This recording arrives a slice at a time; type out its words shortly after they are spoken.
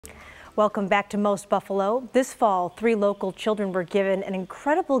Welcome back to Most Buffalo. This fall, 3 local children were given an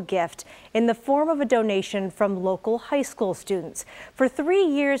incredible gift in the form of a donation from local high school students. For 3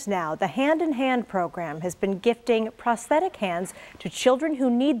 years now, the Hand in Hand program has been gifting prosthetic hands to children who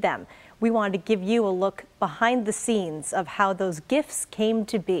need them. We wanted to give you a look behind the scenes of how those gifts came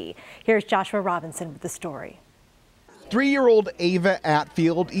to be. Here's Joshua Robinson with the story. 3-year-old Ava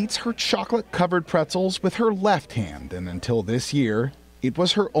Atfield eats her chocolate-covered pretzels with her left hand, and until this year, it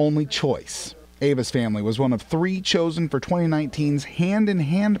was her only choice. Ava's family was one of 3 chosen for 2019's Hand in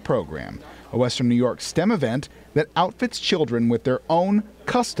Hand program, a Western New York STEM event that outfits children with their own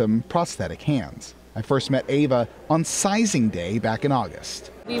custom prosthetic hands. I first met Ava on sizing day back in August.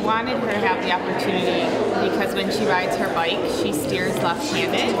 We wanted her to have the opportunity because when she rides her bike, she steers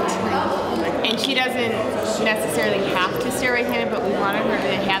left-handed. And she doesn't necessarily have to steer right-handed, but we wanted her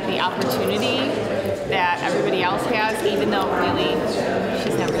to have the opportunity that everybody else has, even though really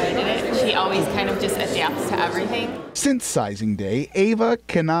she's never needed it. She always kind of just adapts to everything. Since sizing day, Ava,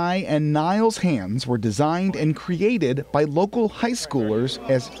 Kenai, and Niall's hands were designed and created by local high schoolers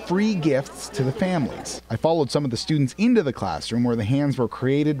as free gifts to the families. I followed some of the students into the classroom where the hands were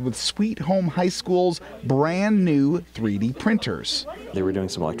created with Sweet Home High School's brand new 3D printers. They were doing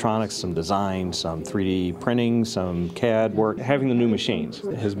some electronics, some design, some 3D printing, some CAD work. Having the new machines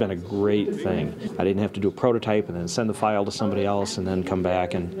has been a great thing. I didn't have to do a prototype and then send the file to somebody else and then come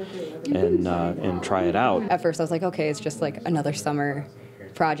back and try it out. At first I was like, okay, it's just like another summer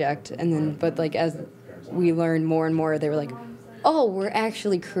project, and then but like as we learned more and more, they were like, oh, we're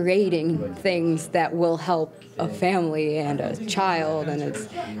actually creating things that will help a family and a child, and it's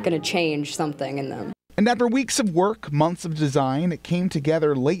going to change something in them. And after weeks of work, months of design, it came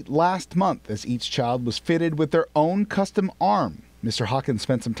together late last month as each child was fitted with their own custom arm. Mr. Hawkins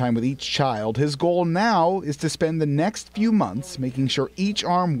spent some time with each child. His goal now is to spend the next few months making sure each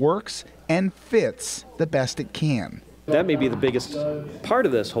arm works and fits the best it can. That may be the biggest part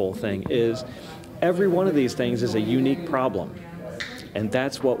of this whole thing, is every one of these things is a unique problem. And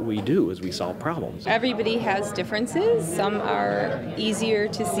that's what we do, is we solve problems. Everybody has differences. Some are easier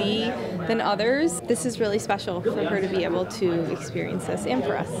to see than others. This is really special for her to be able to experience this, and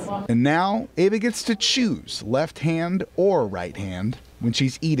for us. And now Ava gets to choose left hand or right hand when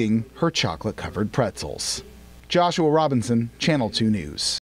she's eating her chocolate-covered pretzels. Joshua Robinson, Channel 2 News.